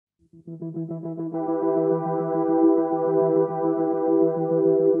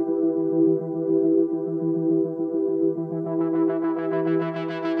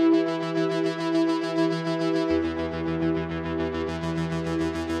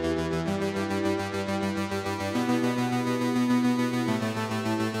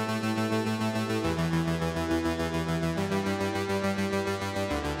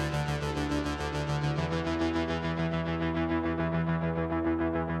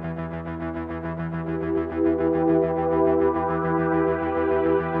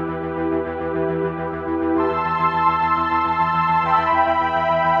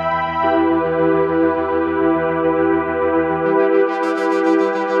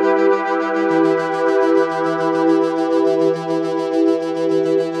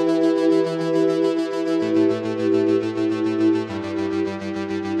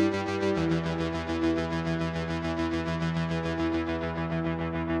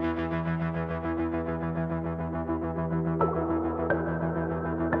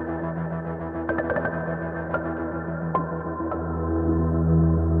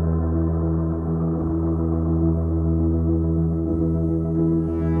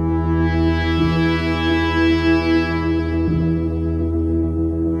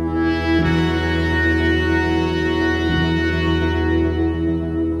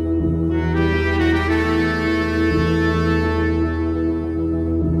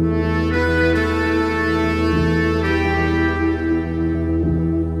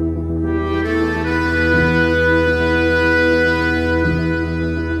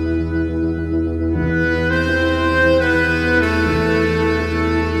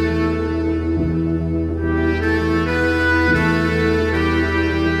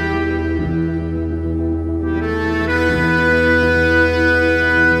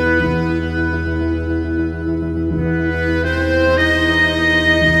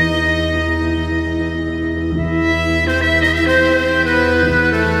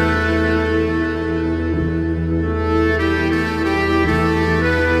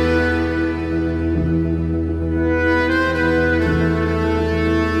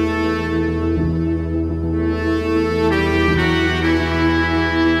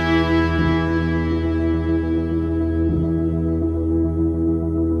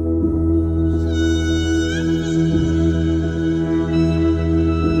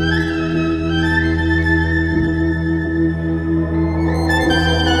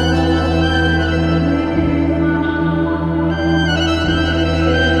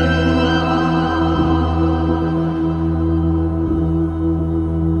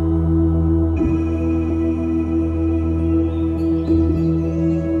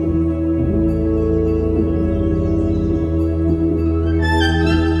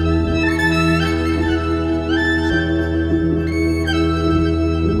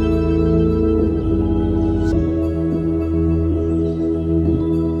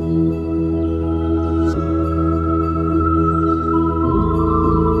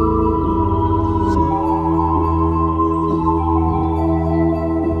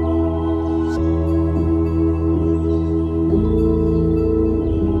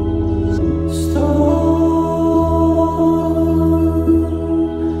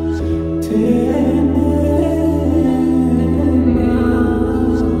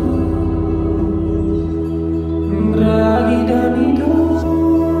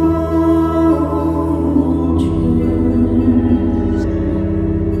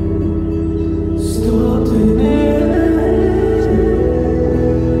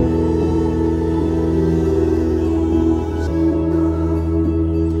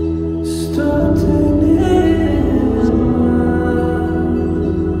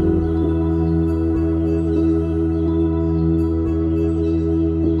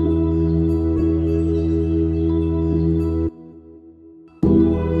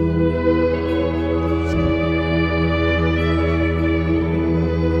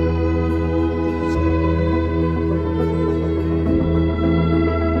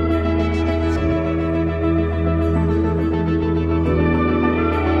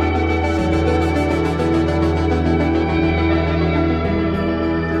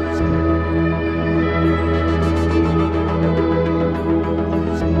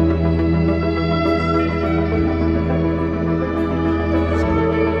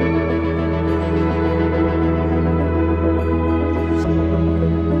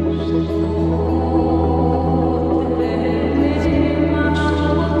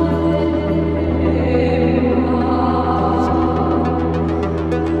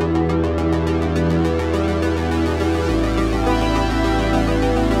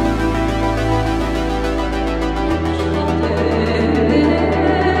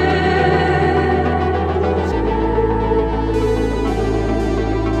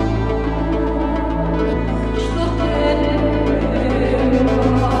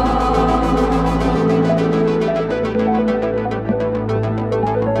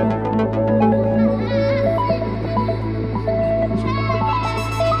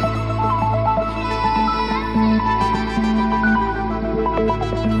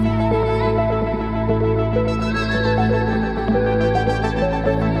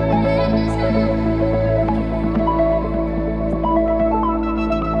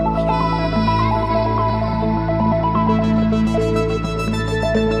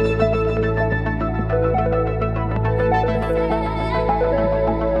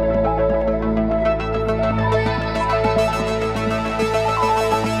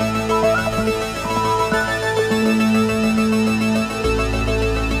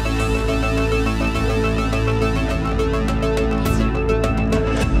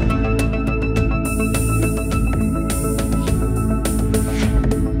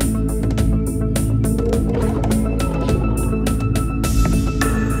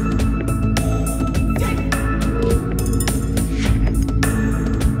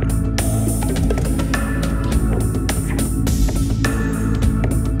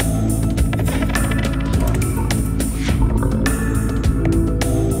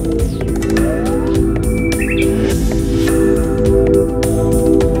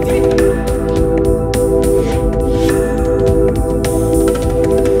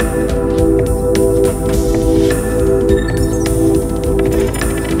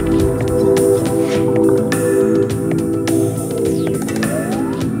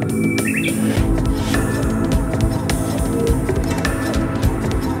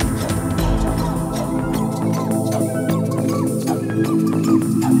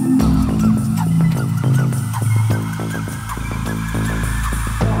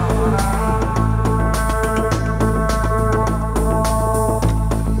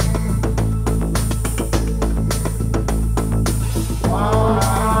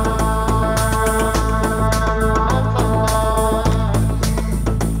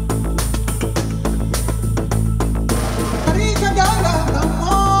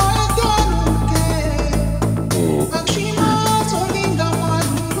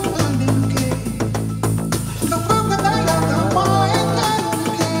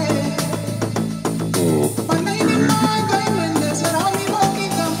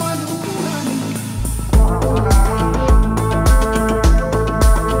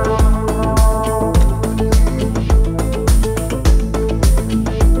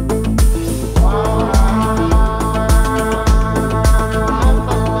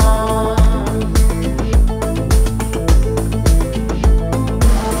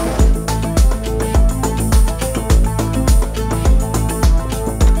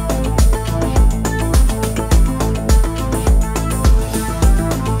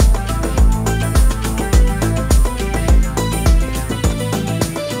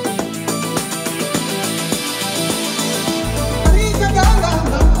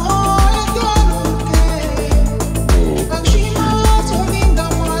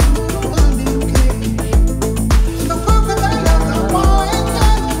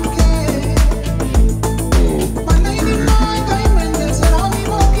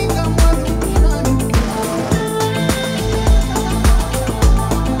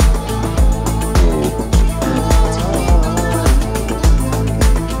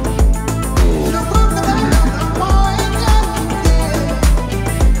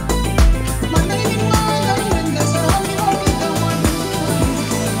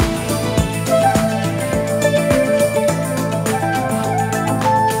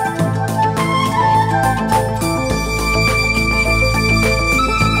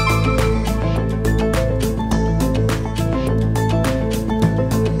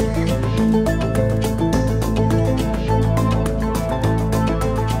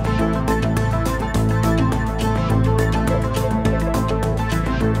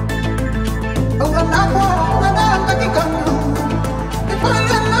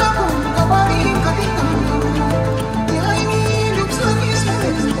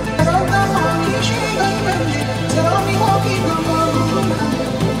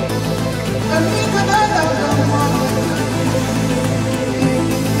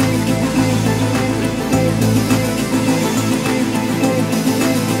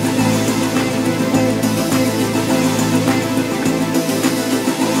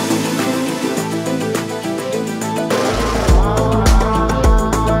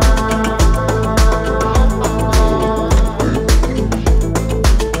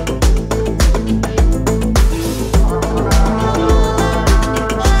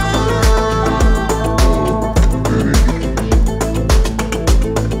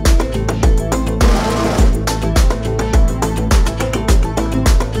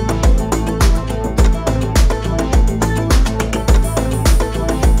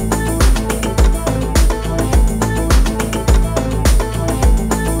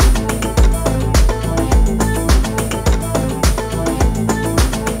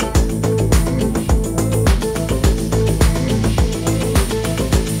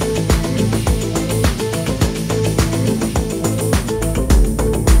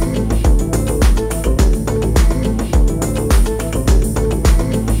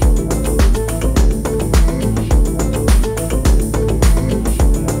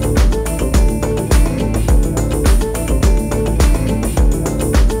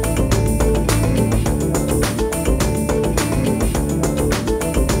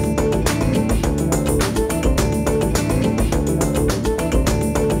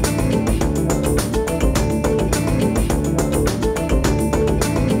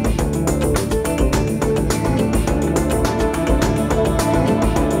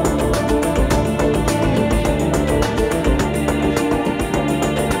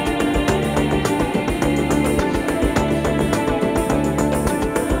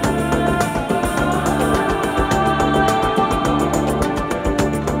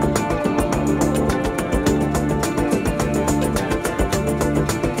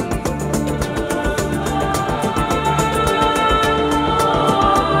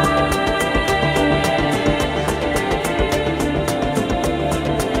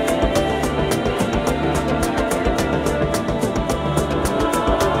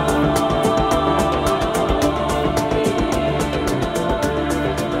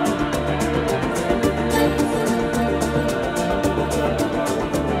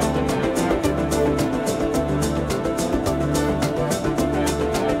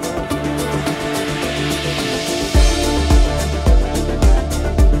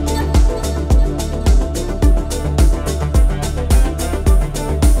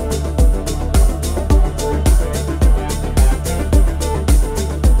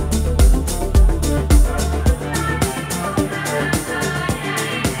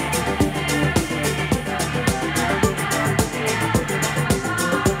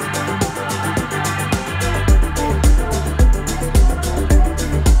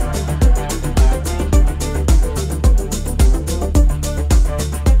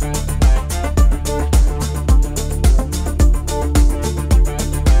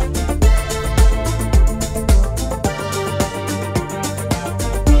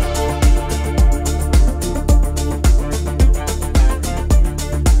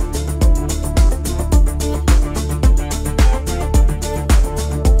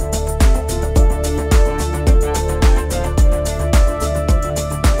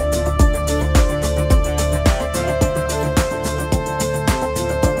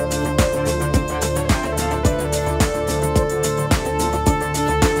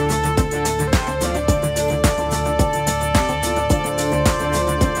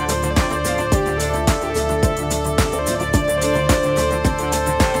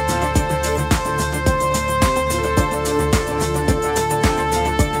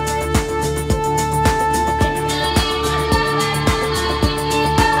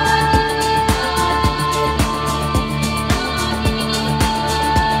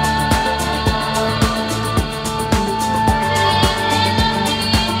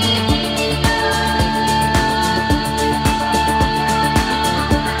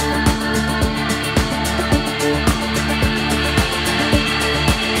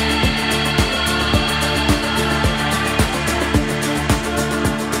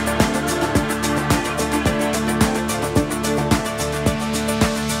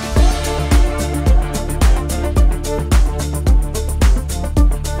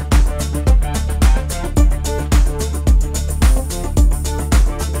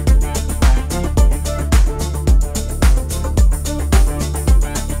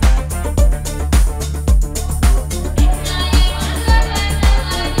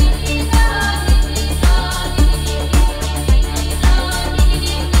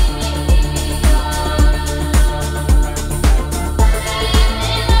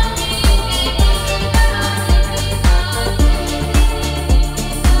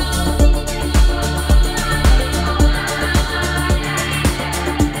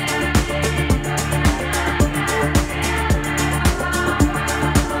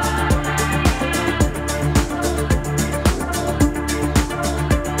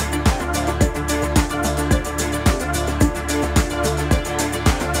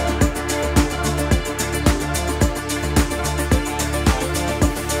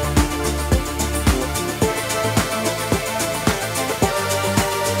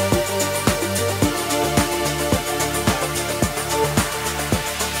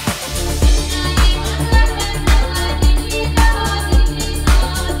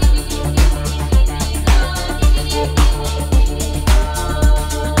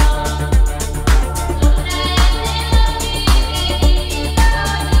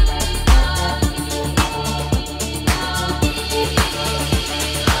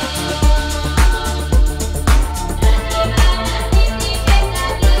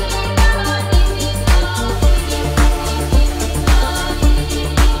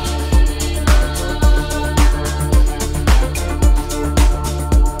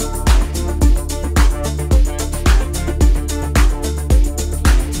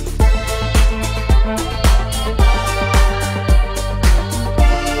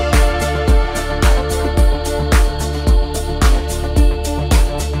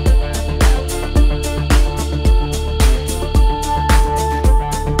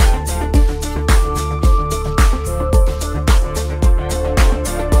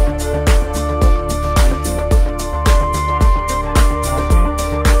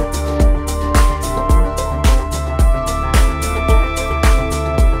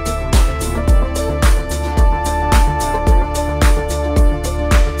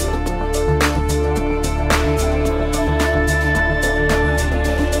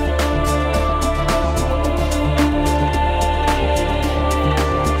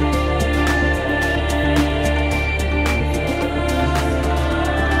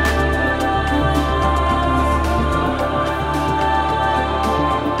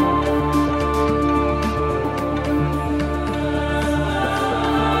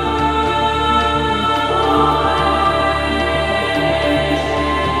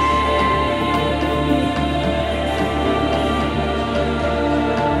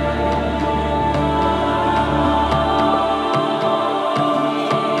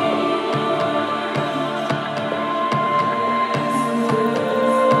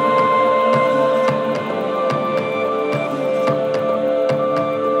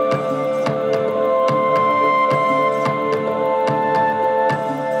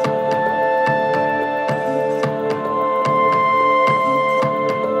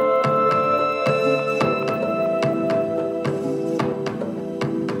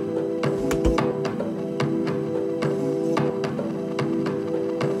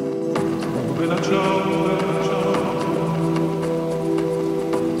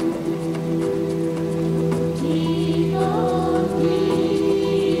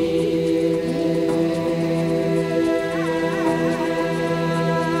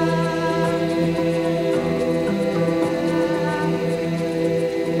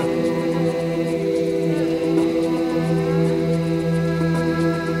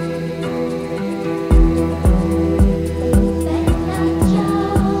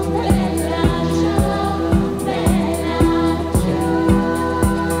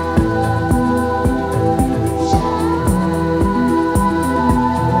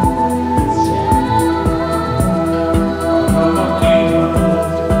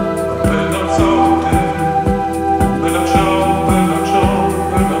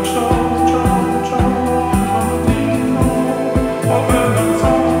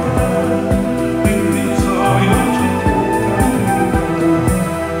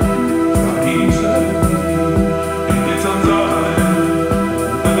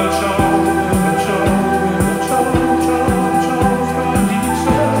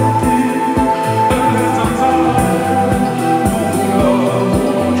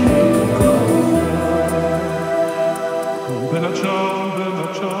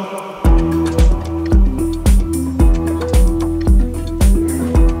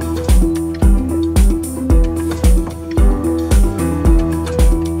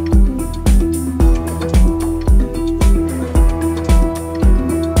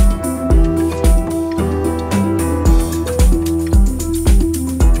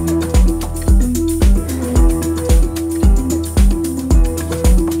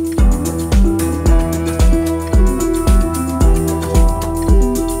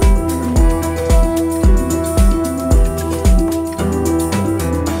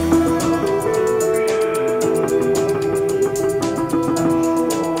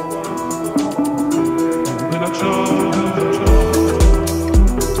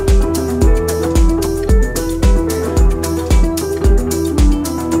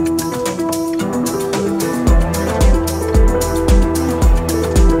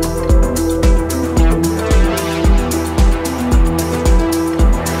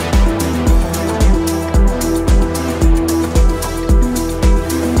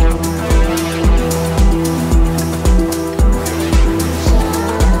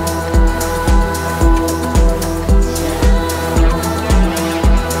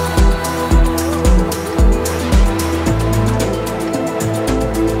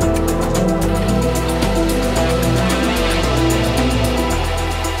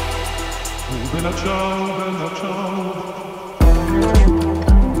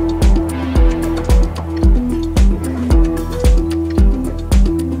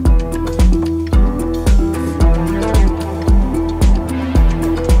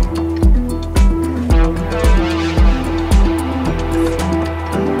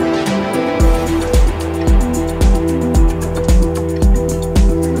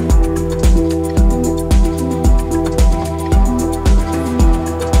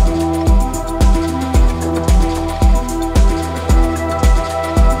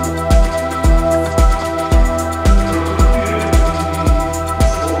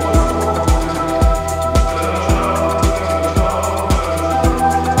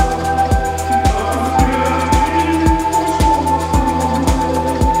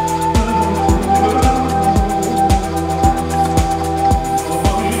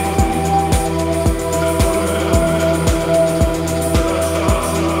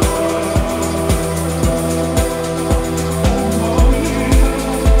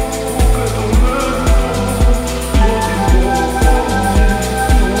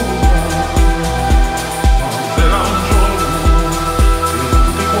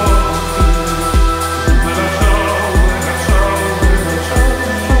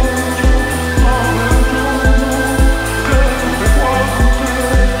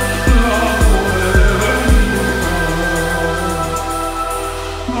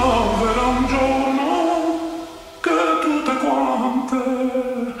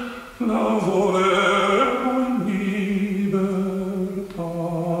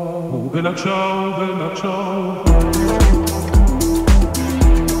bella ciao, bella ciao.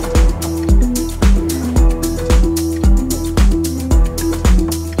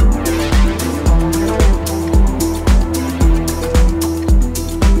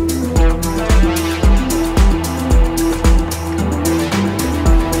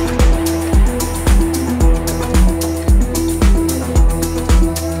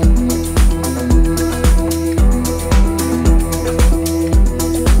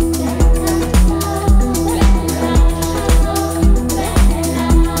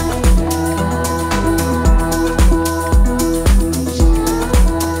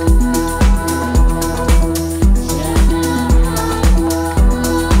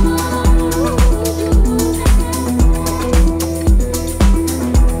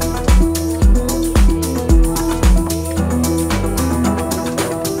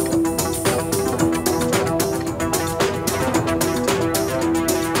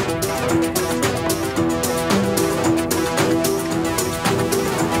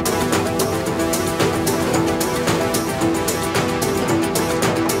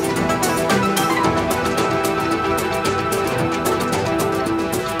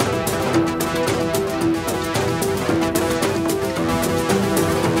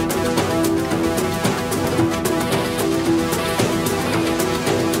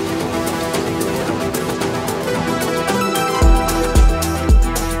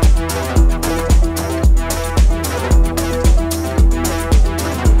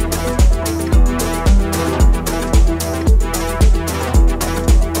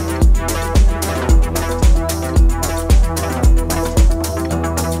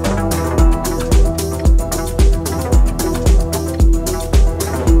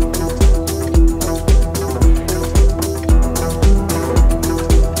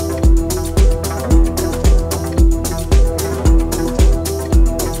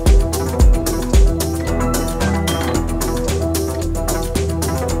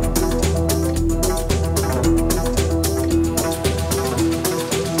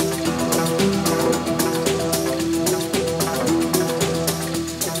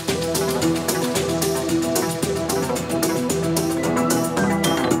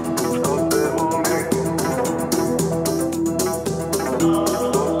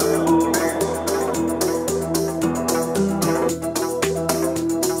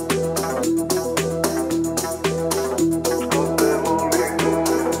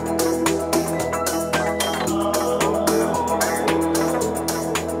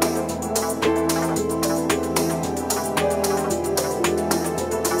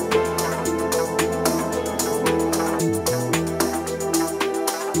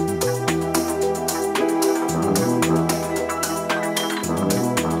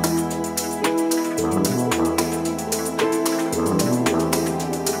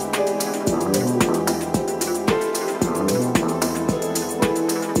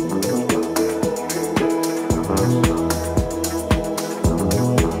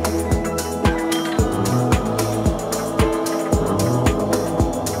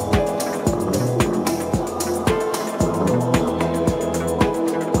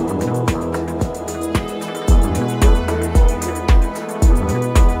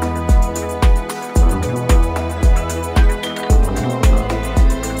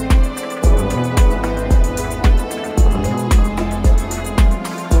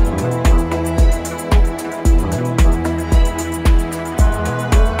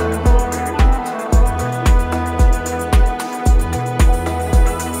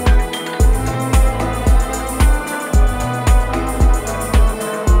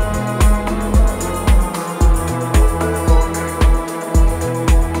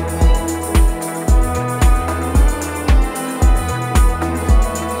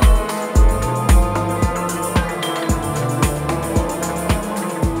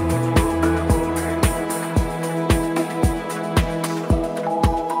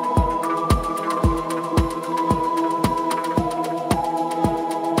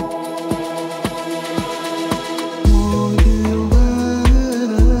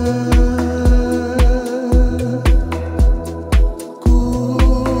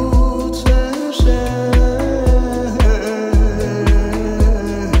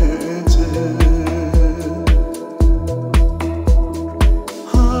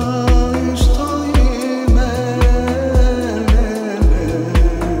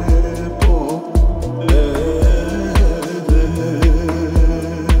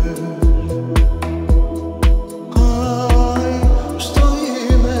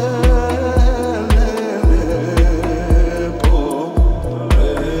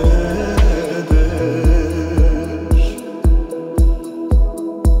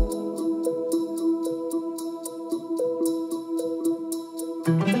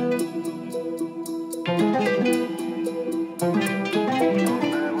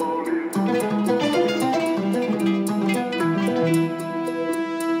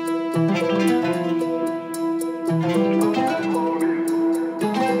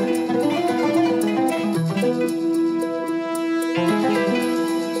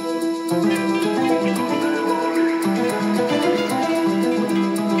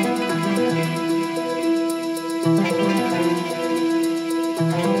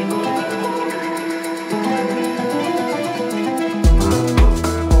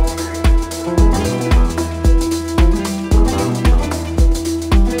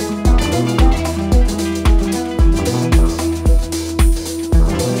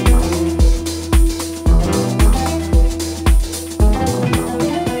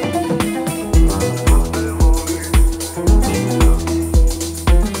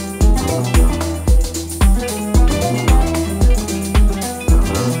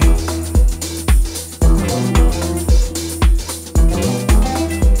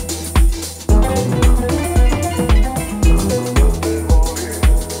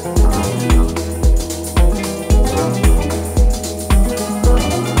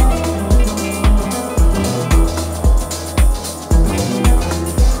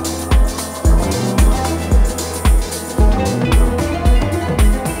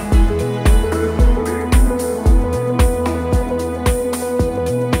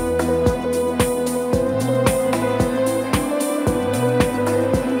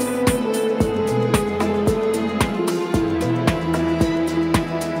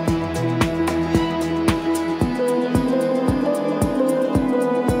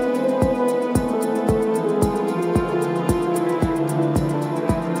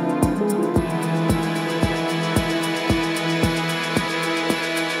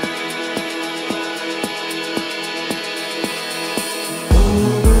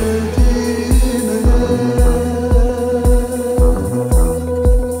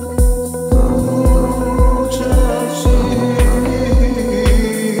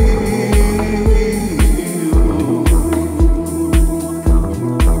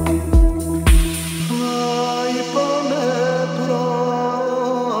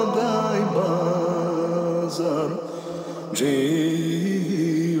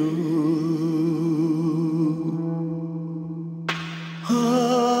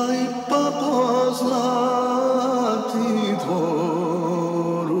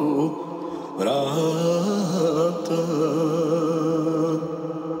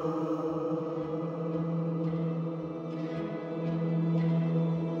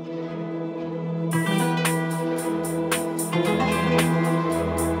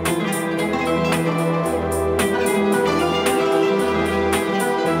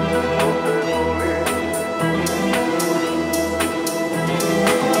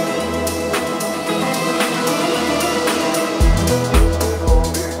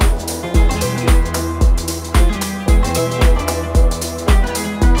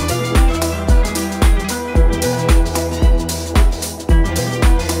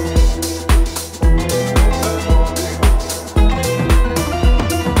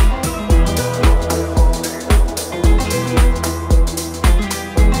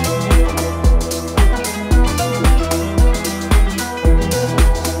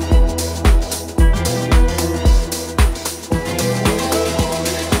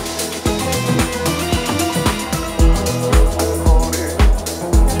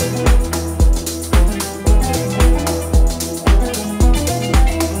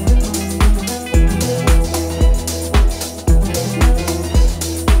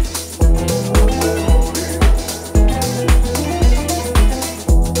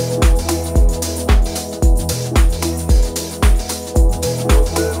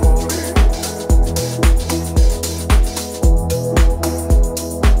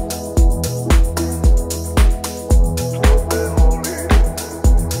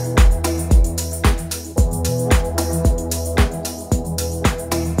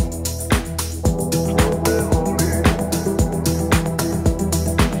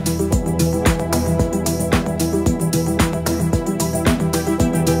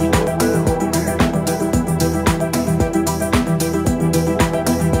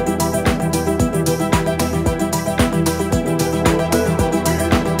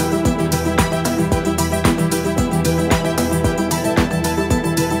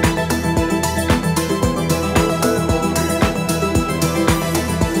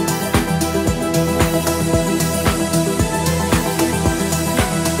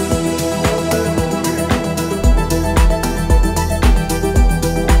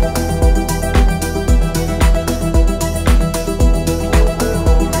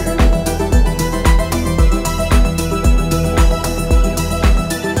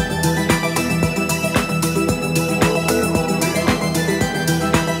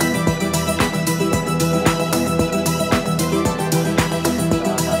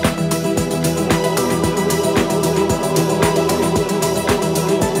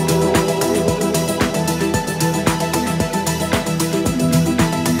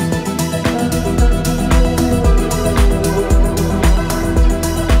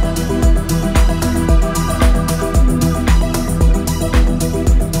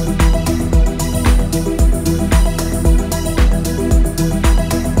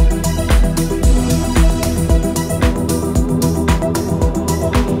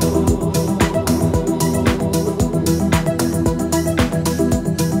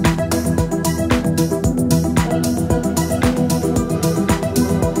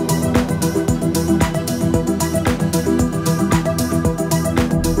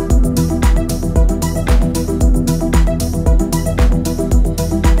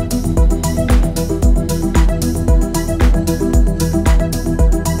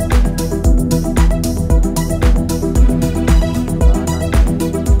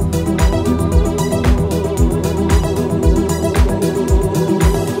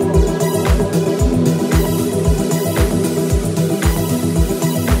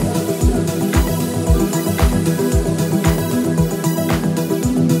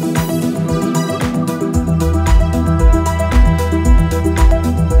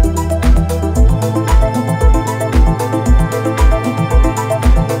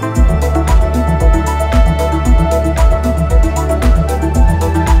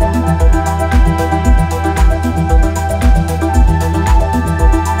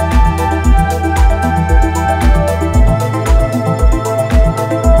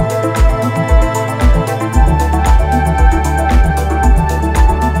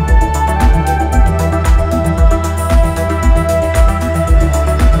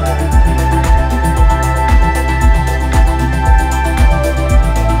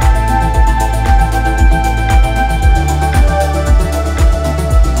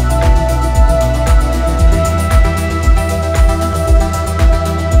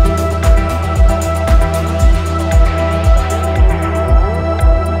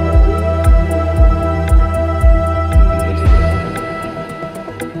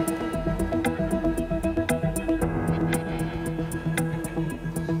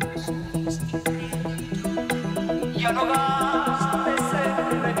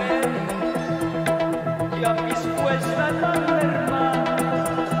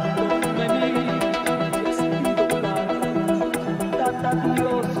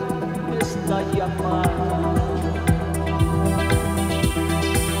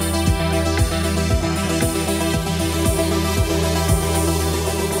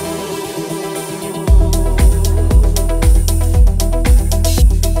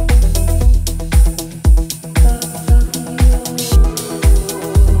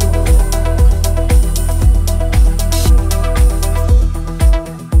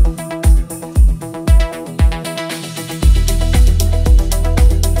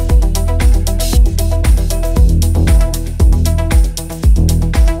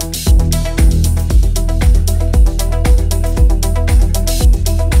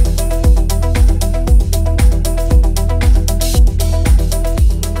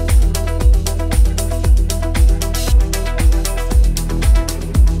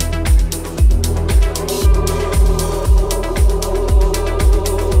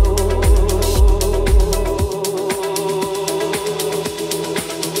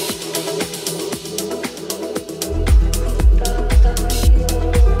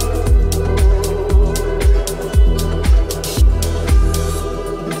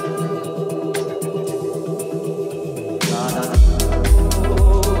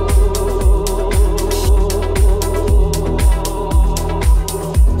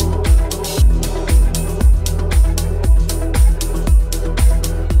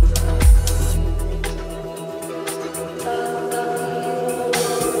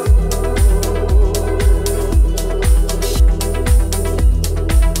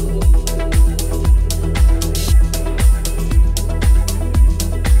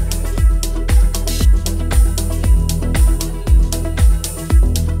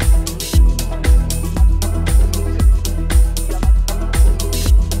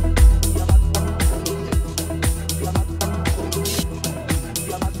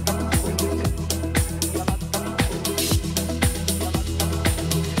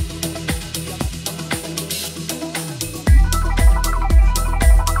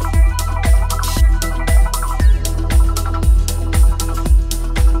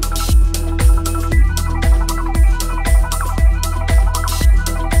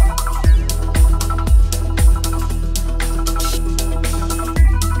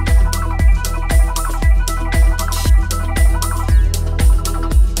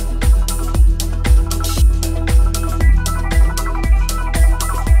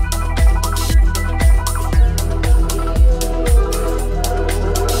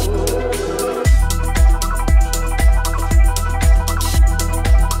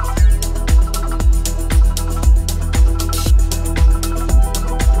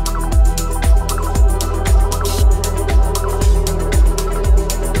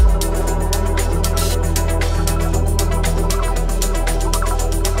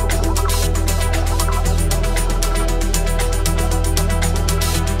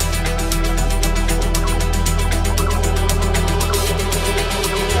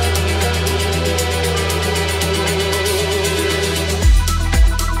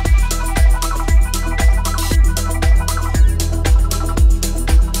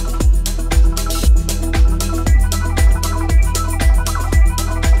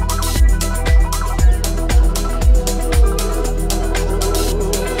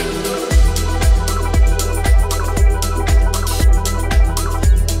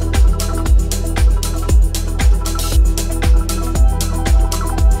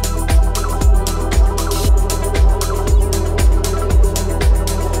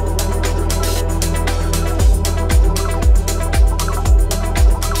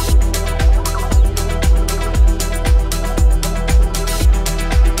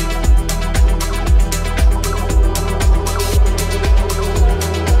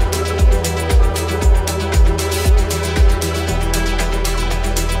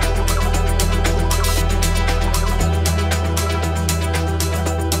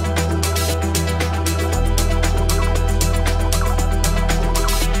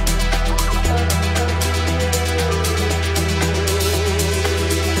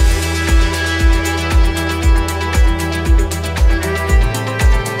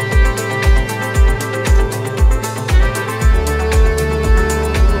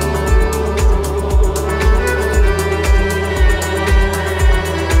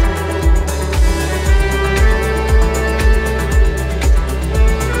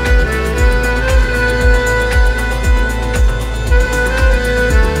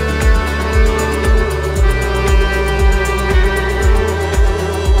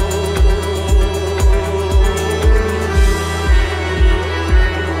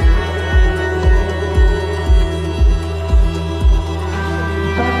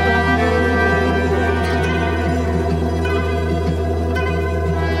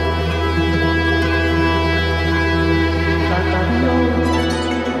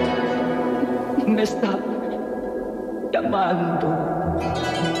 me está llamando.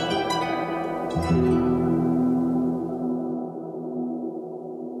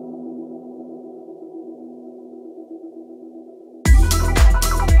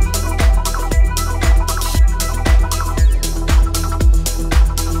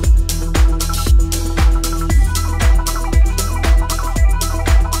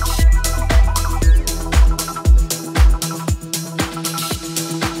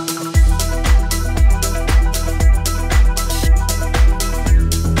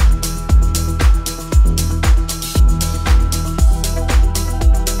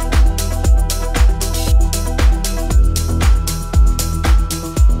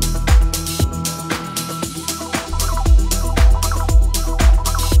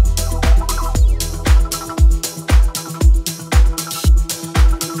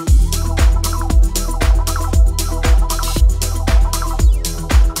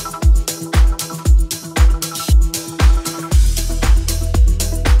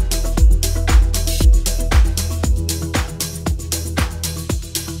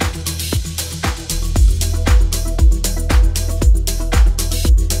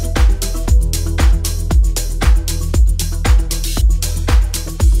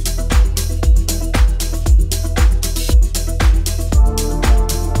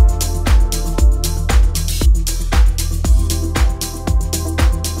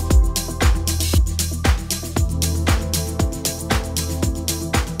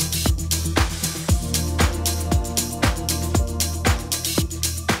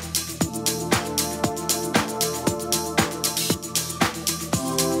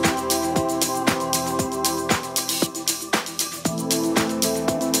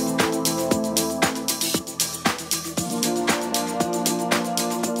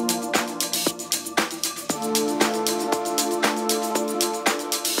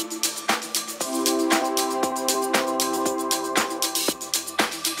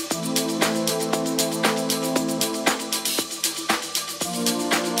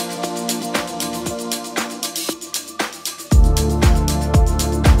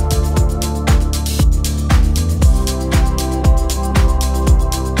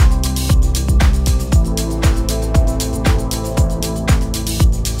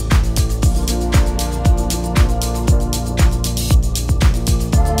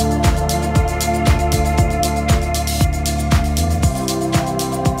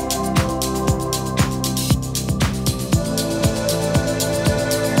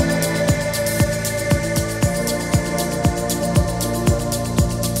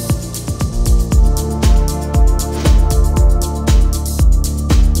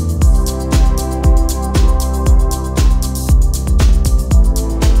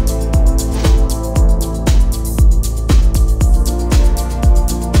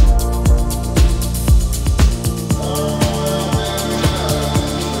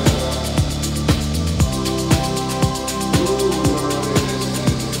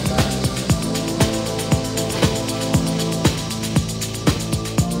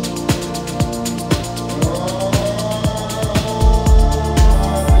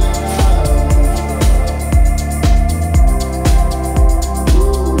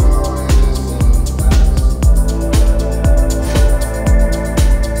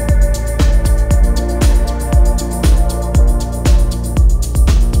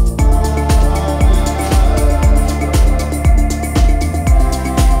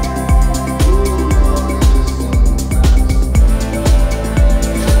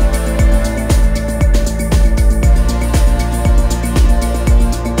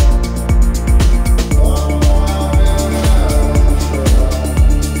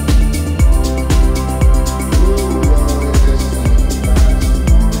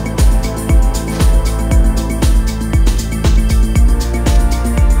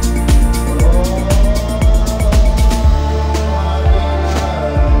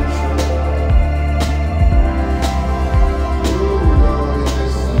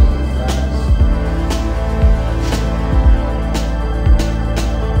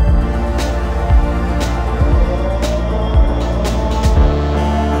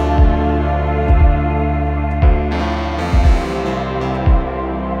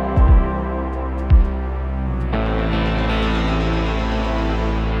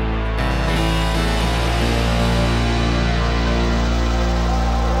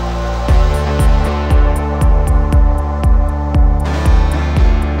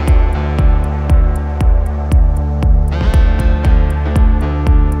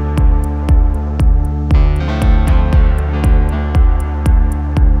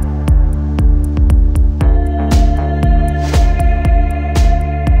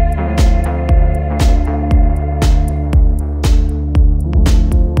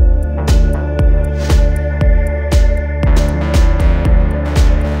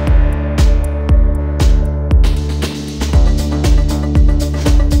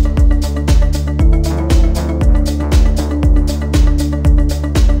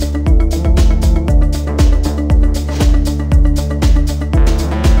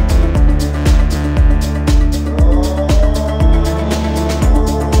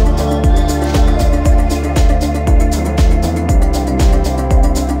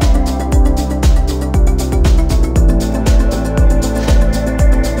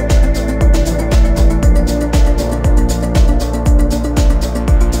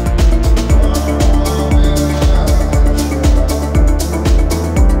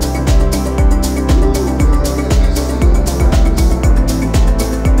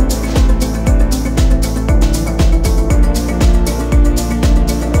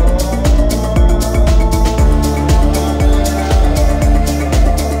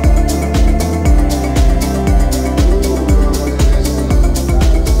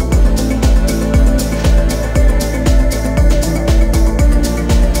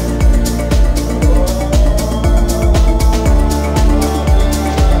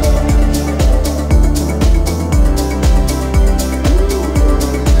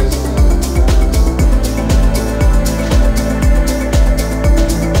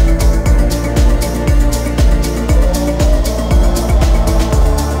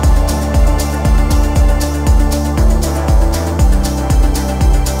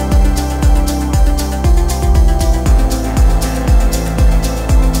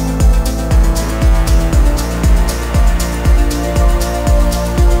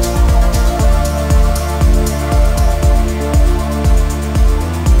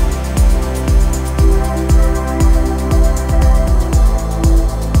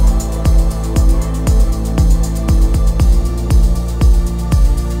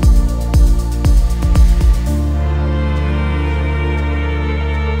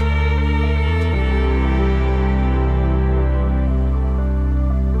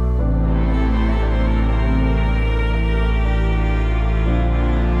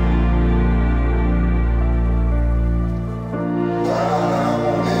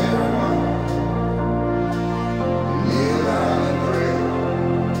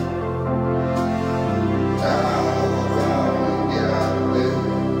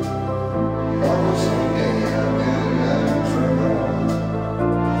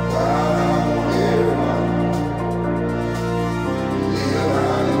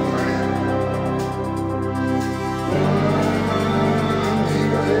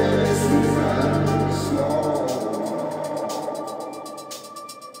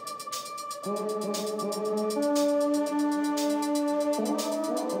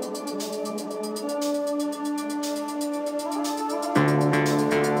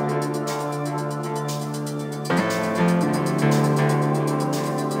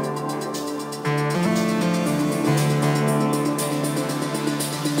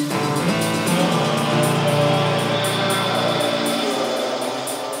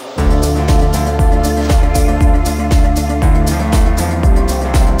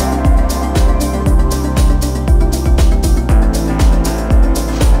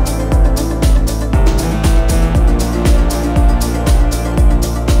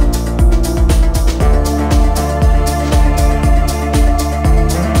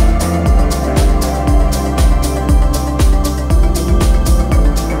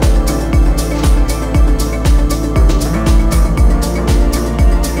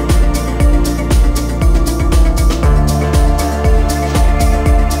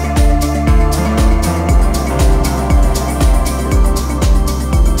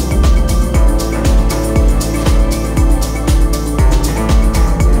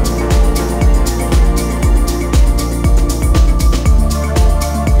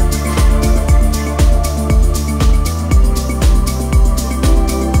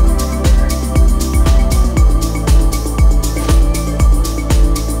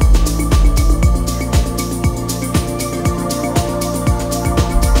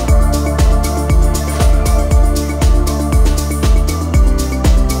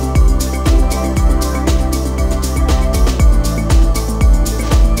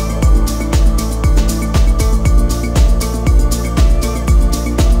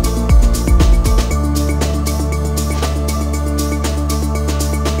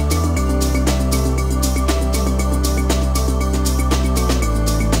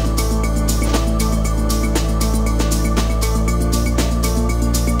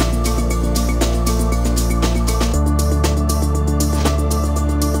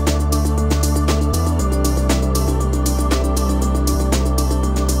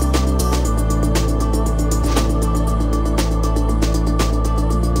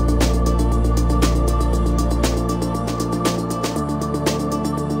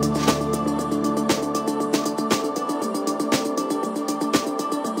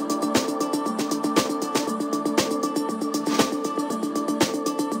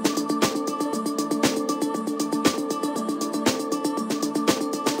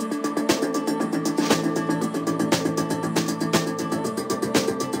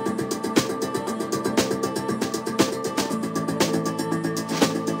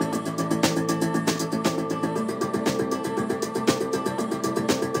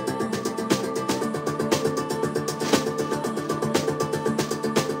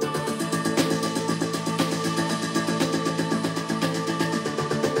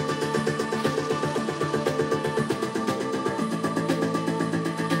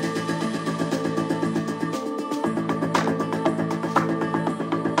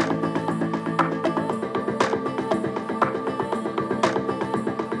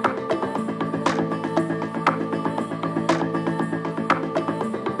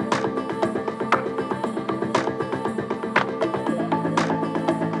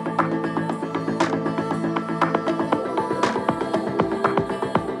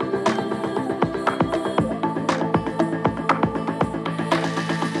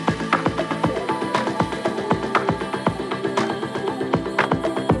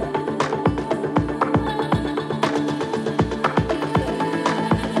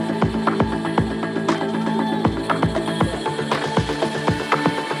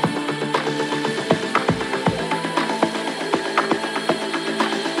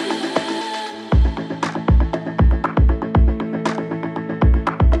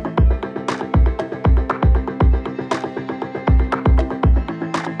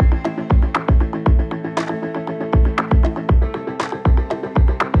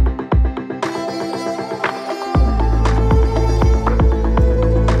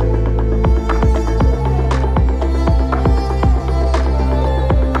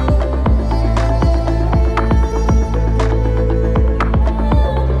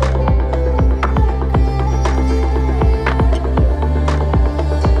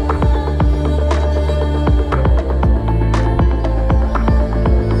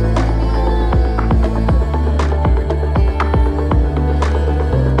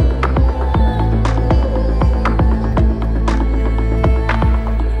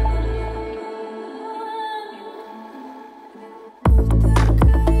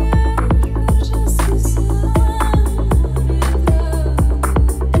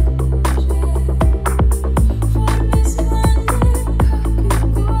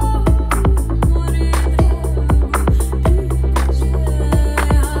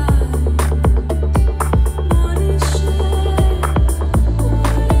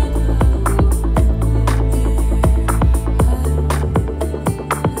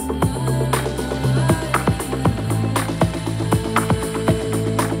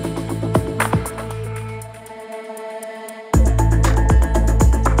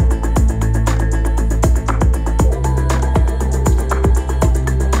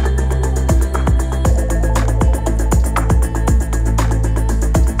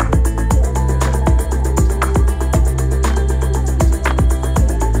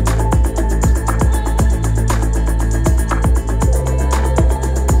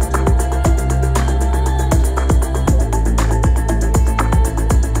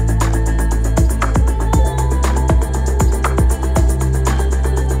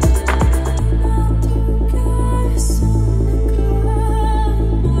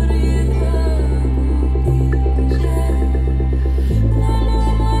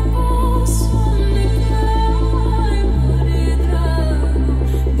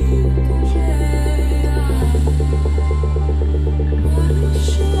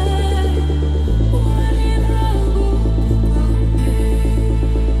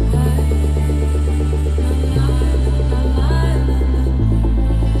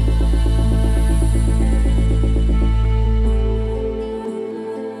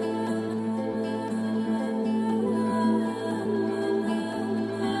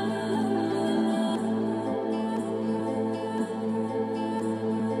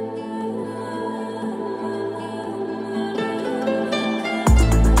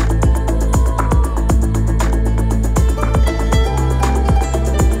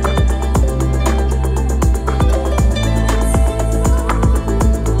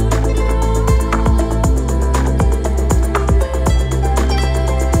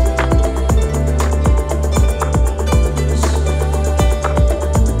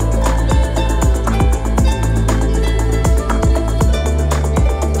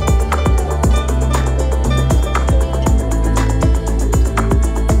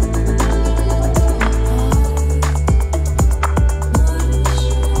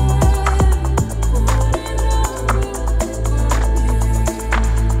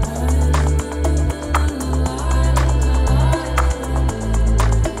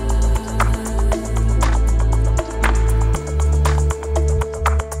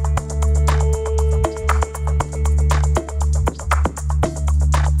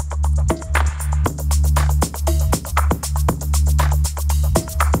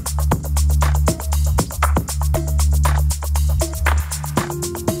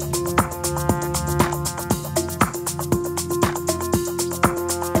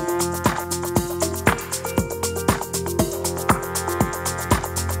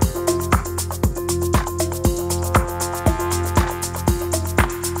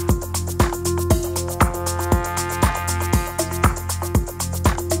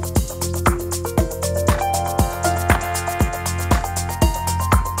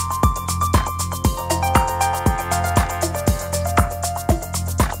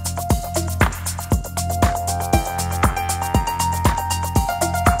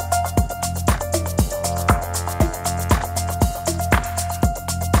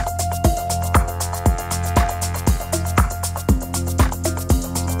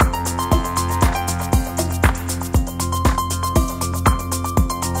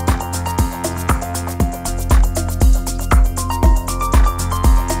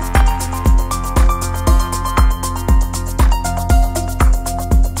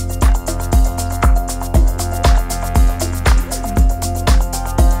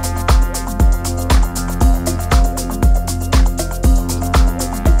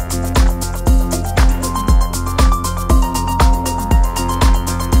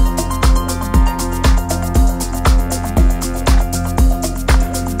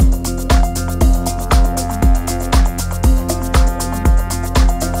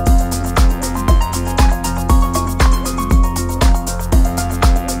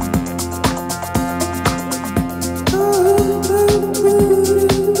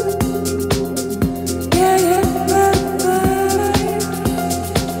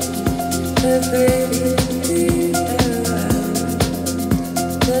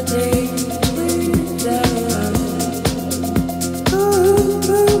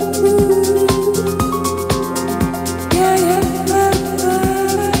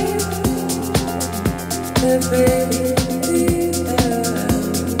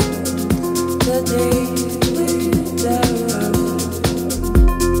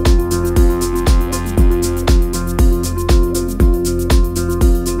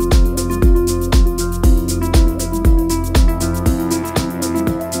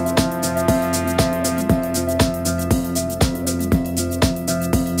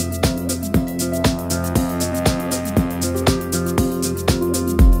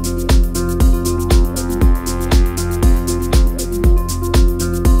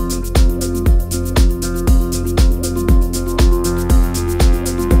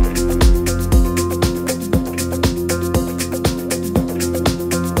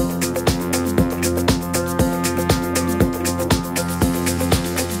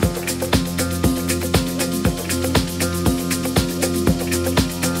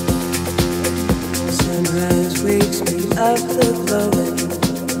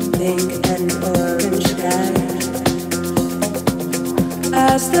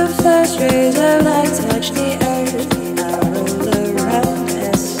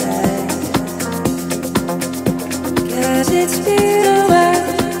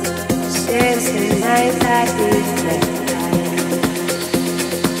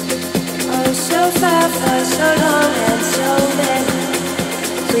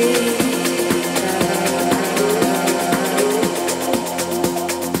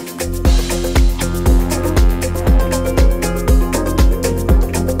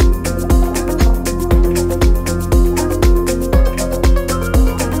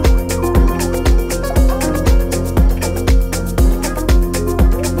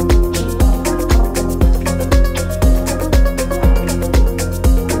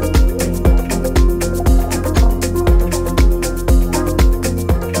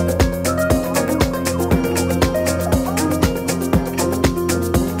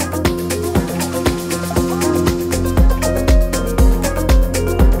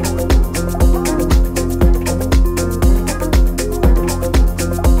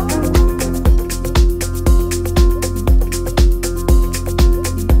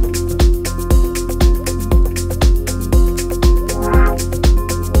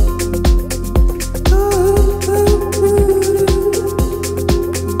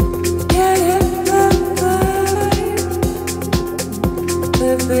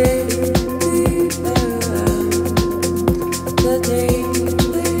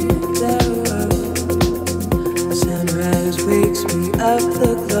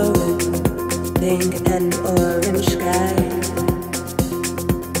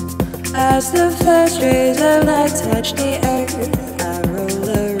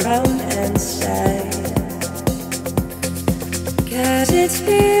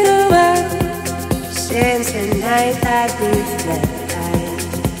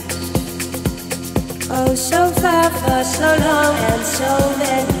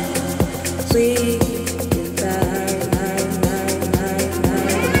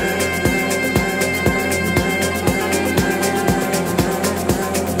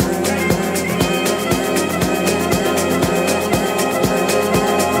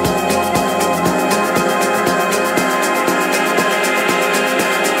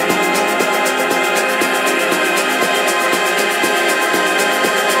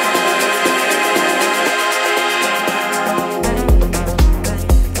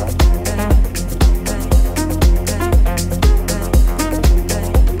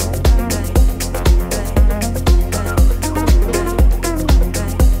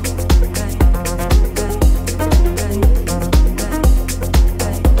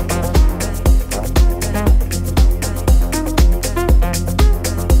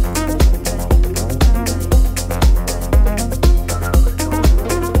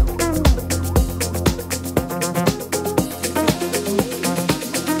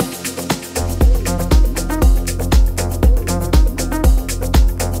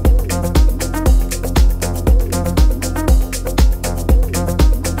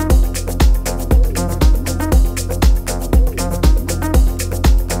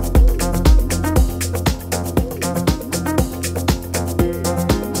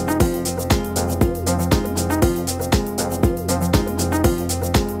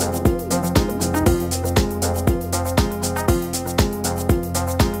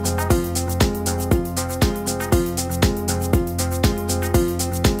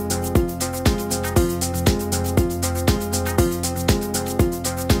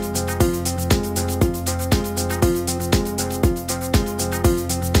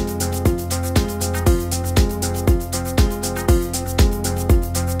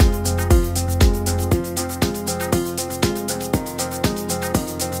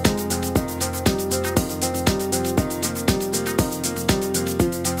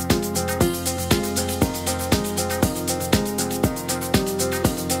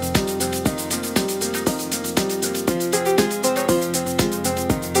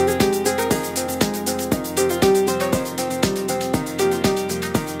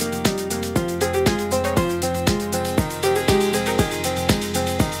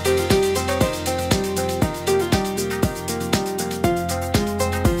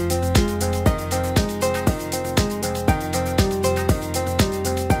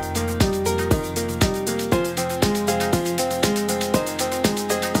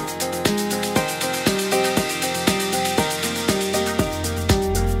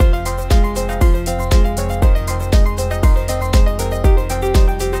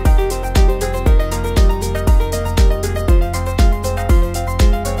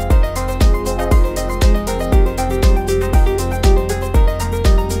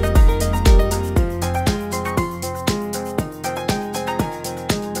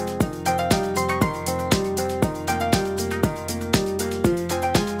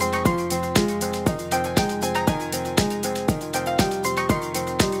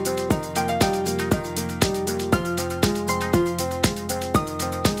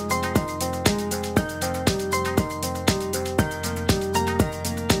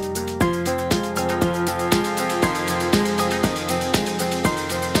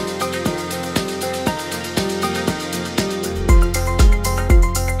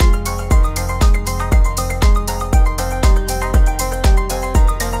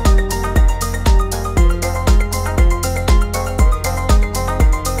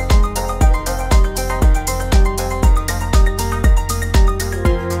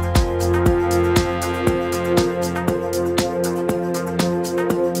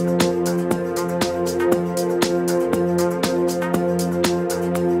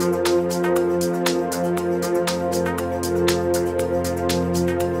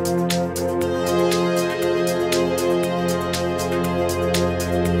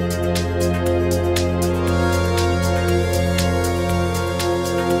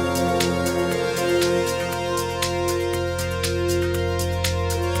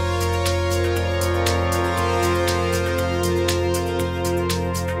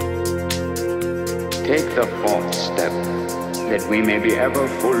 Take the fourth step, that we may be ever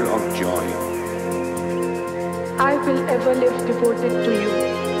full of joy. I will ever live devoted to you,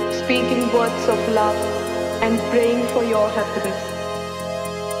 speaking words of love and praying for your happiness.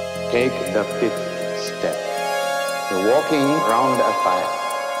 Take the fifth step, the walking round a fire,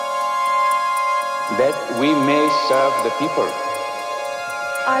 that we may serve the people.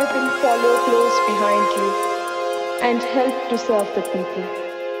 I will follow close behind you and help to serve the people.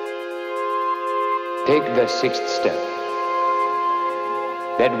 Take the sixth step,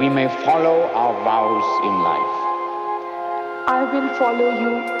 that we may follow our vows in life. I will follow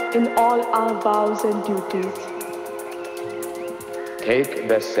you in all our vows and duties. Take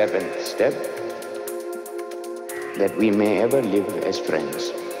the seventh step, that we may ever live as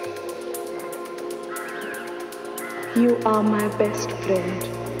friends. You are my best friend,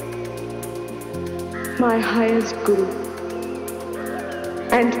 my highest guru,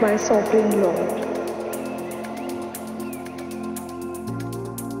 and my sovereign Lord.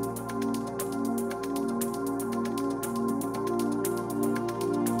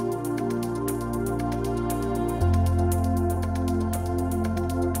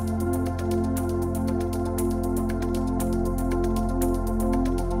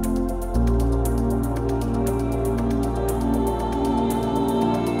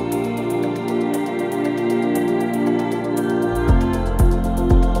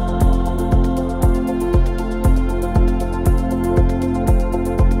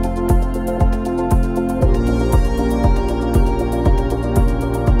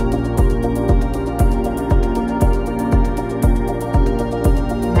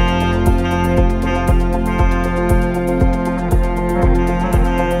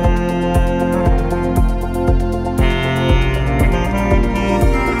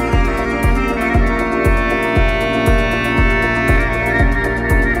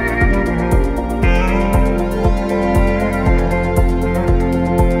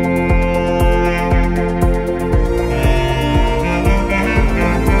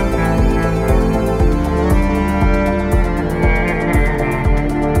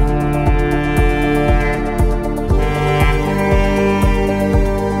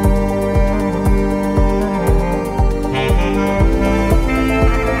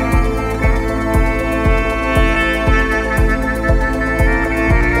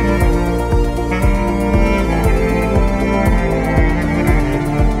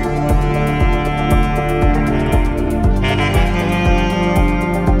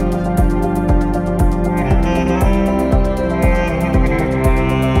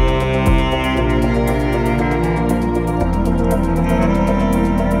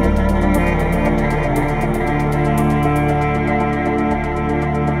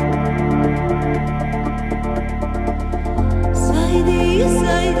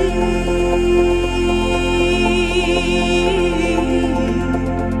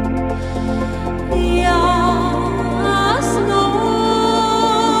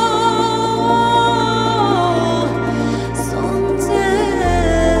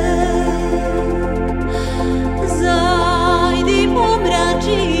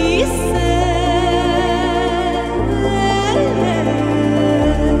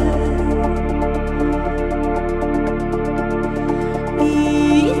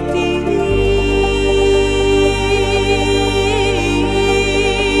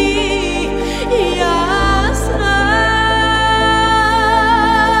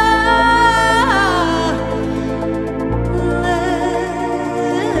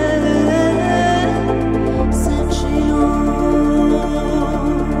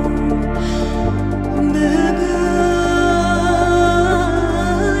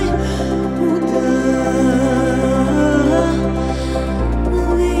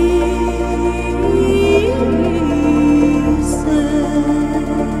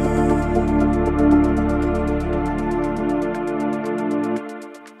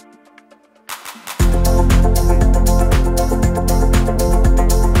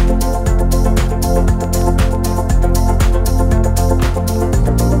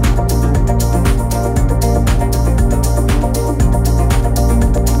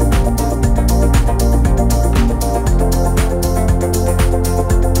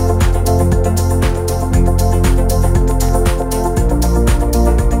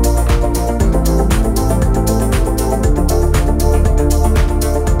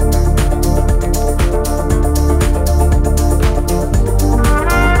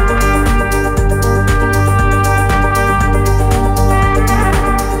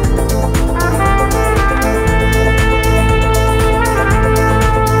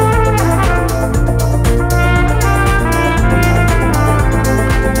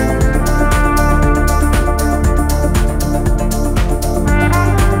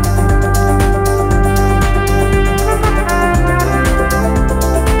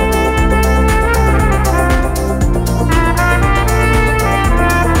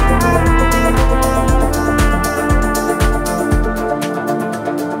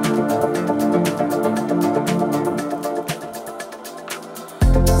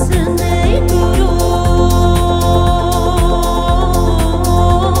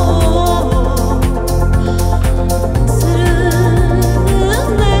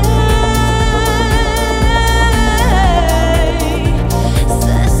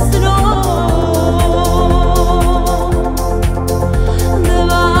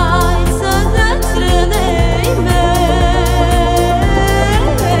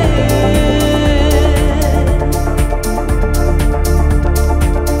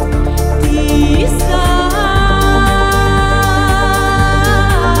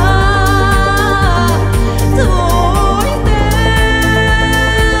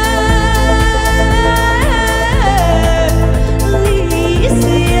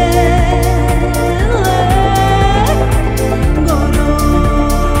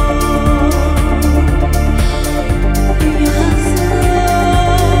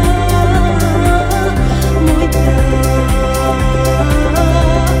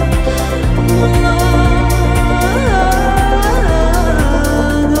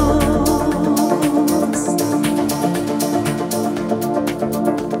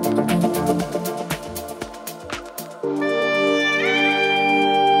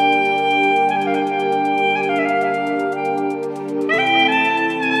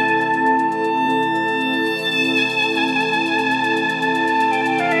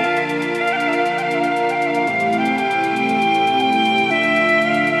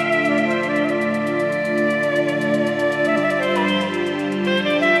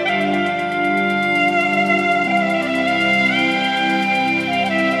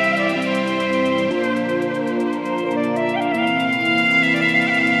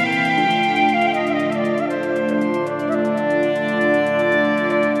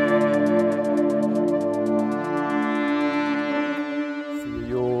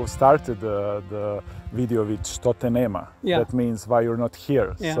 started the video with "Što te nema." Yeah. That means why you're not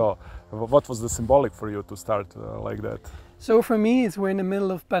here. Yeah. So what was the symbolic for you to start like that? So for me, it's we're in the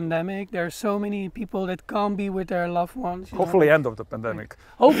middle of pandemic. There are so many people that can't be with their loved ones. Hopefully end of the pandemic.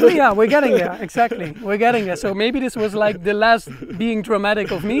 Hopefully, yeah, we're getting there, exactly. We're getting there. So maybe this was like the last being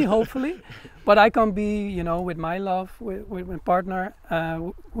dramatic of me, hopefully. But I can't be, you know, with my love, with my partner,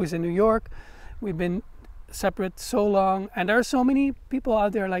 who's in New York. We've been separate so long. And there are so many people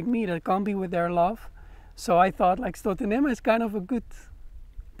out there like me that can't be with their love. So I thought like "Što te nema" is kind of a good...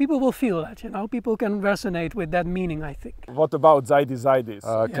 People will feel that, you know, people can resonate with that meaning, I think. What about Zaidi Zaidis?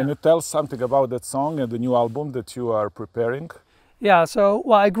 Can you tell something about that song and the new album that you are preparing? Yeah, so,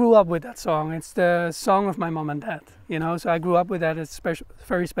 well, I grew up with that song. It's the song of my mom and dad, you know, so I grew up with that. It's special,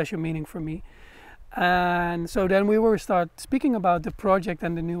 very special meaning for me. And so then we were start speaking about the project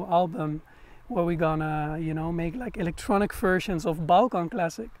and the new album, where we're gonna, you know, make like electronic versions of Balkan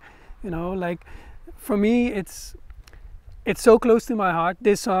classic, you know, like for me, it's so close to my heart,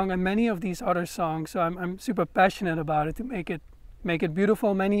 this song and many of these other songs. So I'm super passionate about it to make it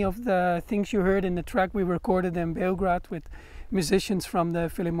beautiful. Many of the things you heard in the track we recorded in Belgrade with musicians from the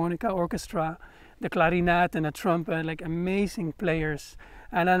Philharmonica Orchestra, the clarinet and the trumpet, like amazing players.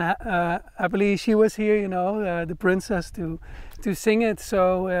 And then happily she was here, you know, the princess to sing it.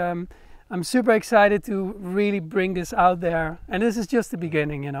 So I'm super excited to really bring this out there. And this is just the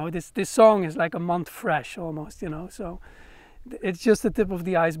beginning, you know. This song is like a month fresh almost, you know. So it's just the tip of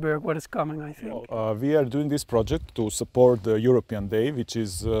the iceberg what is coming, I think. We are doing this project to support the European Day, which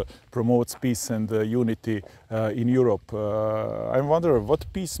is promotes peace and unity in Europe. I wonder what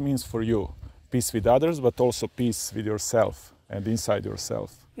peace means for you. Peace with others, but also peace with yourself and inside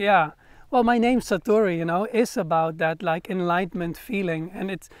yourself. Yeah, well, my name Satori, you know, is about that like enlightenment feeling.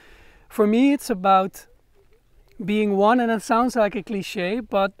 And it's, for me, it's about being one, and it sounds like a cliche,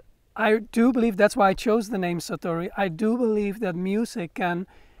 but I do believe, that's why I chose the name Satori. I do believe that music can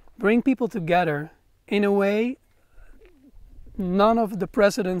bring people together in a way none of the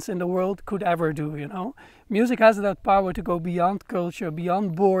presidents in the world could ever do, you know. Music has that power to go beyond culture,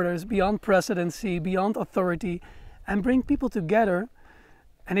 beyond borders, beyond presidency, beyond authority, and bring people together.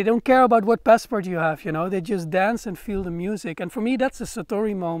 And they don't care about what passport you have, you know. They just dance and feel the music. And for me, that's a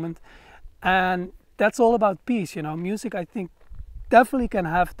Satori moment. And that's all about peace, you know. Music, I think, definitely can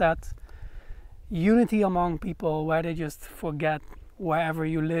have that unity among people where they just forget wherever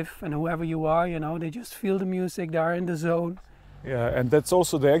you live and whoever you are, you know, they just feel the music, they are in the zone. Yeah, and that's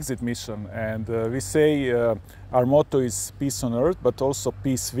also the exit mission. And we say our motto is peace on earth, but also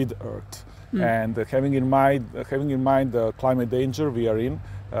peace with earth. And having in mind the climate danger we are in,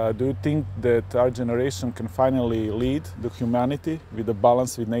 do you think that our generation can finally lead the humanity with a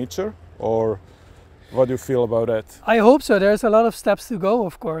balance with nature, or what do you feel about that? I hope so. There's a lot of steps to go,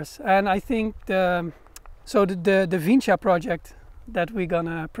 of course. And I think the Vincha project that we're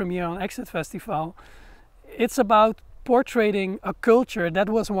gonna premiere on Exit Festival, it's about portraying a culture that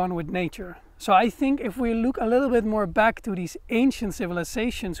was one with nature. So I think if we look a little bit more back to these ancient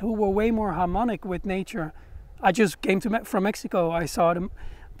civilizations who were way more harmonic with nature. I just came from Mexico. I saw the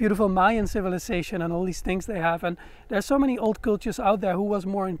beautiful Mayan civilization and all these things they have. And there's so many old cultures out there who was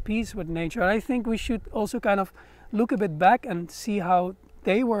more in peace with nature. And I think we should also kind of look a bit back and see how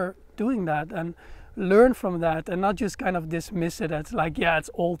they were doing that and learn from that, and not just kind of dismiss it as like, yeah, it's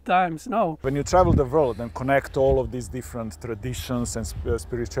old times. No. When you travel the world and connect all of these different traditions and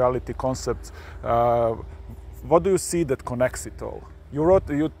spirituality concepts, what do you see that connects it all?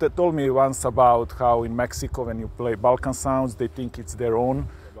 You told me once about how in Mexico when you play Balkan sounds, they think it's their own.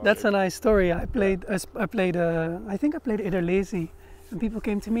 That's a nice story. I think I played Ederlezi, and people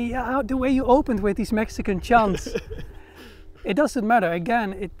came to me, yeah, the way you opened with these Mexican chants. It doesn't matter.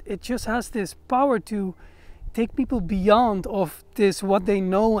 Again, it just has this power to take people beyond of this, what they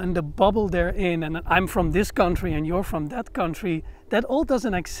know and the bubble they're in. And I'm from this country and you're from that country. That all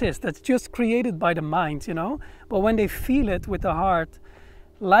doesn't exist. That's just created by the mind, you know. But when they feel it with the heart,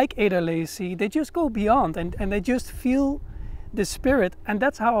 like Ederlezi, they just go beyond and they just feel the spirit. And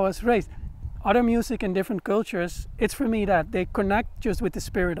that's how I was raised. Other music in different cultures, it's for me that they connect just with the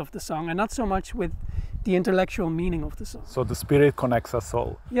spirit of the song and not so much with the intellectual meaning of the song. So the spirit connects us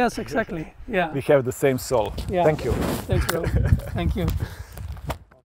all. Yes, exactly. Yeah. We have the same soul. Yeah. Thank you. Thanks, bro. Thank you.